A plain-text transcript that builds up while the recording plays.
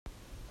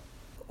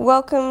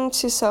Welcome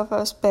to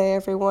Sophos Bay,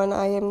 everyone.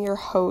 I am your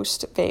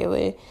host,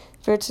 Bailey.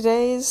 For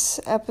today's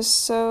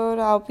episode,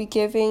 I'll be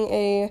giving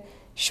a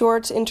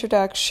short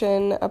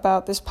introduction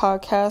about this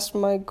podcast,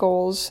 my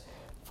goals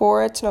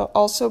for it, and I'll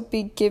also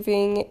be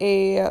giving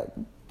a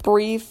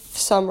brief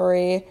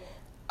summary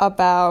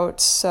about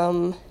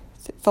some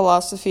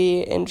philosophy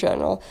in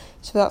general.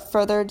 So without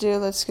further ado,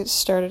 let's get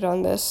started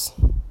on this.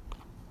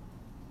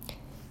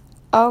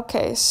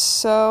 Okay,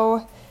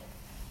 so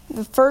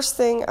the first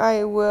thing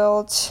I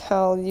will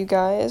tell you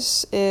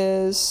guys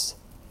is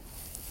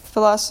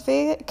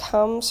philosophy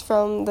comes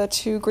from the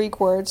two Greek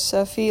words,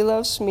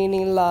 philos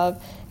meaning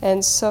love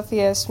and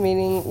sophies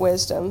meaning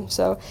wisdom.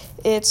 So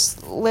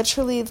it's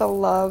literally the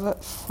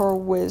love for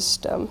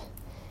wisdom.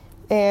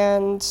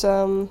 And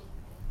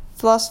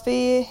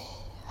philosophy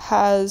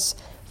has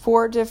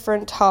 4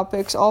 different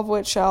topics, all of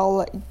which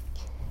I'll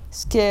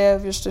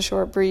give just a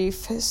short brief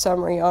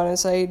summary on,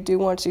 as I do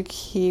want to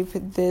keep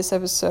this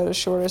episode as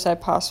short as I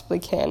possibly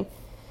can.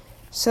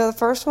 So the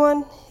first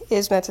one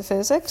is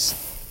metaphysics.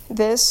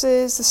 This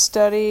is the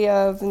study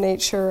of the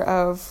nature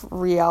of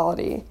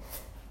reality.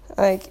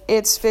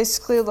 It's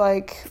basically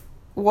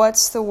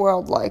what's the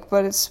world like,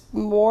 but it's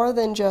more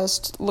than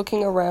just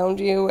looking around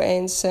you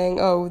and saying,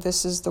 oh,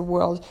 this is the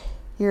world.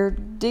 You're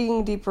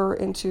digging deeper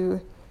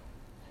into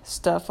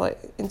stuff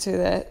into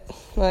that.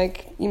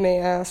 You may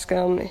ask,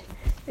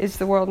 is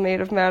the world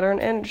made of matter and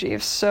energy?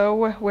 If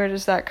so, where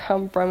does that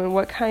come from, and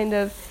what kind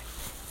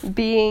of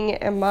being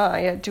am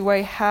I? Do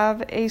I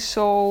have a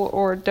soul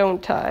or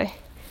don't I?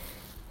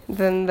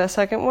 Then the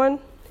second one,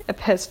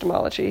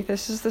 epistemology.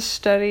 This is the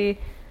study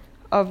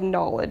of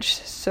knowledge.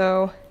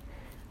 So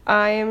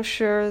I am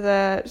sure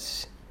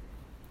that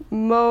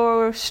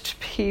most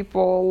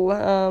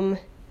people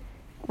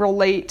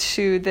relate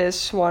to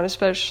this one,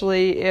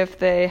 especially if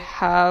they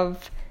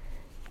have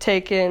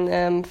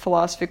taken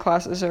philosophy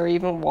classes or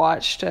even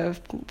watched a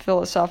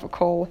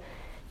philosophical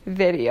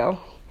video.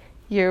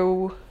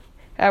 You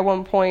at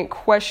one point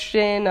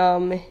question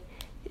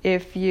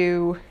if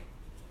you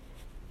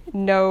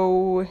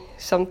know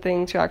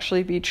something to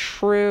actually be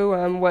true,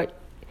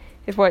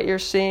 if what you're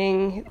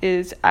seeing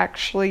is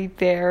actually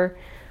there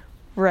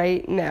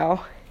right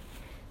now.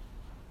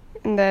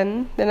 And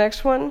then the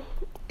next one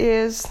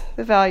is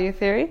the value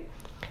theory.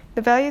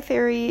 The value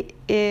theory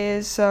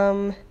is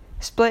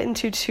split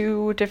into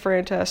 2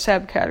 different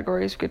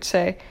subcategories, we could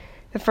say.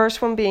 The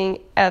first one being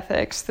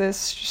ethics.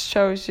 This just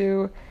shows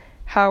you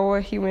how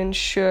a human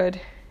should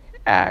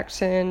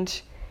act, and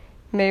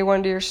you may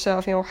wonder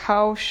yourself,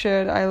 how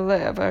should I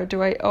live? Or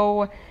do I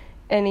owe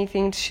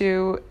anything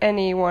to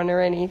anyone or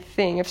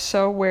anything? If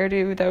so, where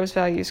do those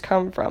values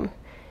come from?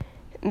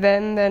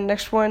 Then the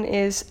next one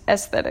is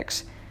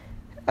aesthetics.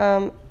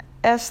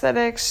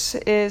 Aesthetics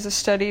is a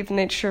study of the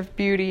nature of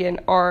beauty and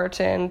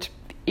art and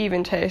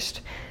even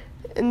taste.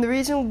 And the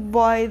reason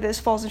why this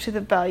falls into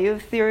the value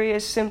theory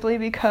is simply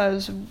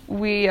because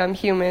we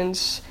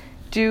humans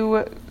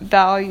do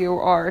value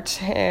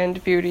art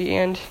and beauty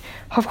and,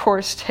 of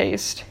course,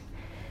 taste.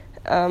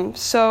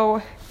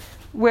 So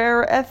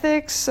where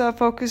ethics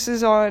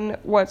focuses on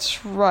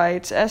what's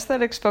right,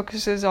 aesthetics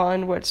focuses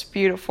on what's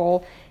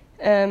beautiful.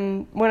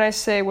 When I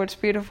say what's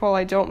beautiful,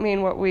 I don't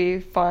mean what we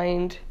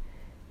find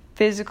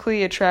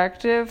physically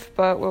attractive,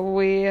 but what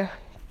we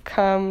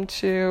come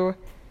to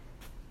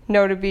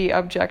know to be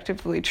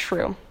objectively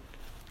true.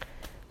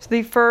 So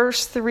the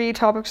first 3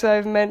 topics that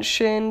I've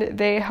mentioned,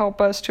 they help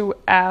us to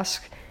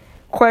ask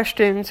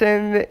questions,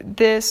 and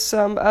this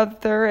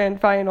other and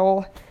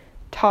final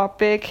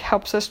topic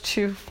helps us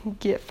to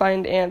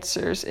find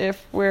answers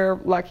if we're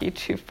lucky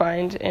to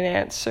find an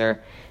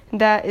answer. And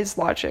that is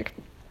logic.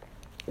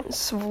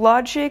 So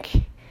logic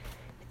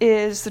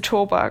is the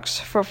toolbox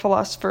for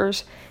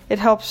philosophers. It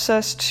helps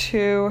us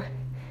to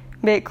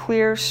make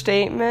clear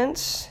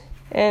statements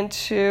and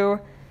to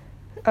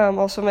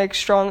also make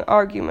strong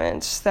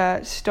arguments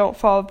that don't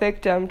fall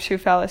victim to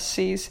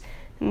fallacies.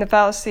 And the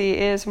fallacy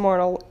is a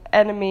mortal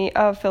enemy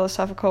of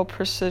philosophical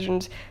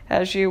precisions,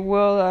 as you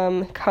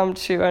will come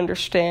to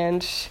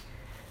understand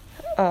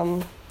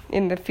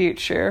in the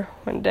future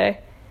one day.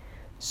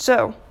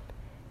 So,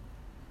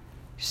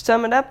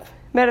 sum it up: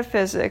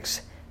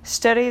 metaphysics,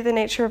 study of the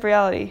nature of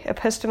reality;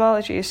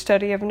 epistemology,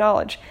 study of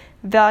knowledge;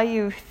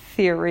 value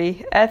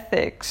theory,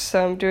 ethics,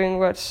 doing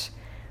what's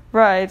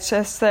right;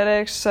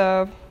 aesthetics,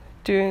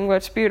 doing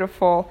what's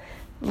beautiful;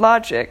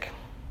 logic,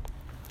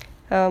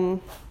 the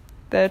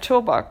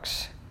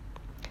toolbox.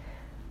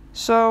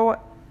 So,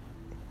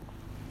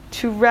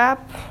 to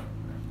wrap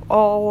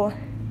all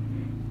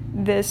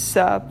this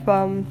up,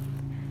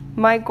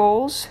 my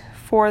goals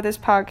for this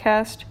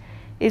podcast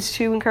is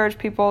to encourage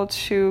people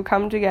to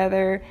come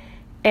together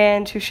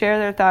and to share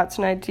their thoughts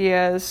and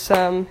ideas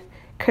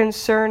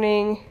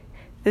concerning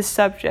this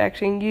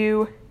subject. And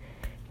you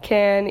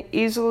can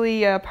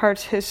easily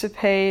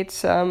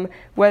participate,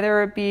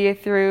 whether it be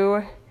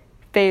through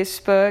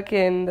Facebook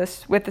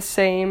with the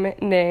same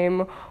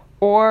name,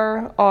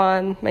 or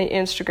on my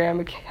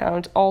Instagram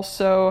account,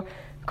 also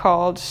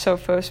called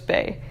Sophos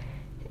Bay.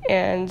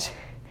 And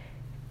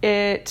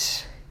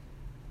it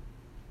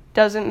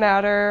doesn't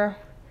matter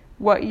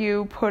what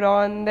you put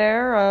on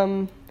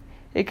there.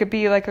 It could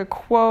be like a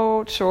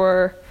quote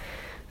or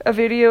a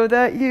video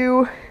that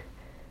you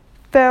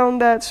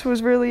found that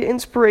was really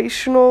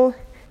inspirational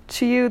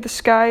to you. The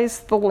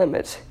sky's the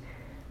limit.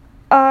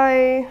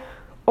 I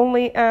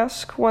only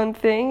ask one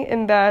thing,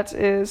 and that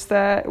is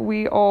that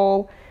we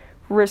all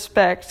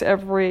respect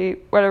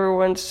what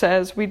everyone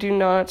says. We do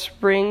not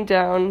bring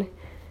down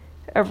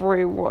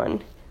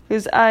everyone.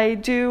 Because I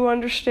do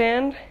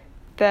understand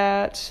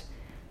that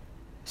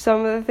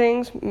some of the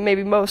things,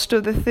 maybe most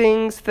of the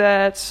things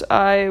that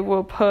I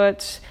will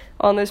put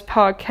on this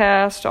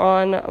podcast,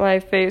 on my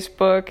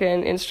Facebook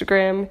and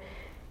Instagram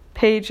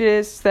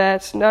pages,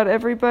 that not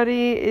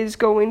everybody is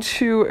going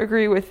to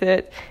agree with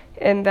it,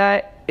 and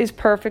that is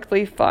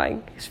perfectly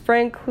fine. Because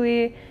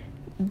frankly,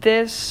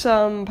 this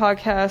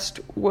podcast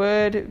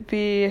would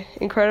be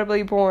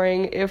incredibly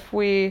boring if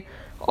we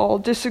all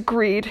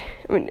disagreed,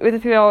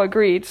 if we all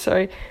agreed,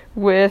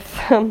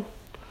 with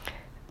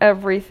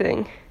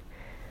everything.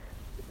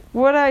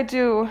 What I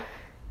do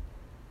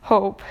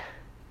hope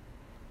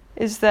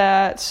is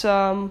that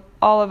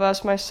all of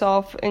us,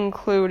 myself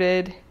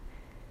included,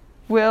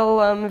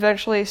 will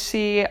eventually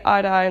see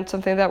eye to eye on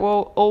something that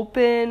will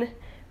open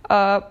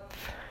up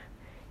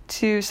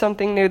to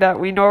something new that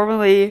we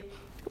normally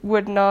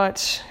would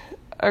not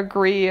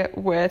agree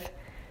with.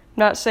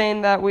 Not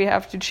saying that we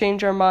have to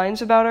change our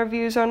minds about our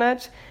views on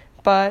it,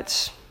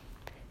 but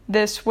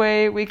this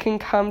way we can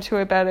come to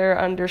a better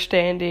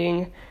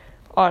understanding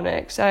on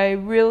it. 'Cause I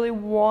really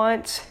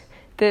want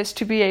this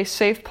to be a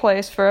safe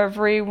place for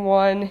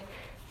everyone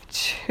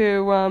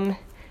to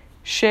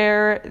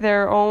share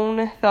their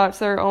own thoughts,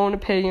 their own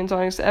opinions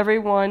on it. 'Cause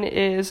everyone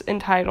is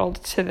entitled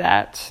to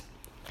that.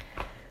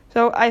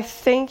 So I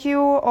thank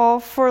you all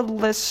for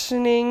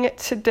listening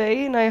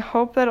today, and I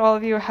hope that all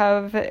of you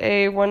have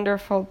a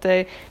wonderful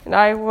day. And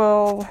I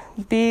will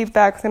be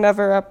back with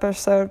another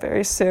episode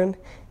very soon.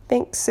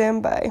 Thanks,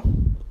 and bye.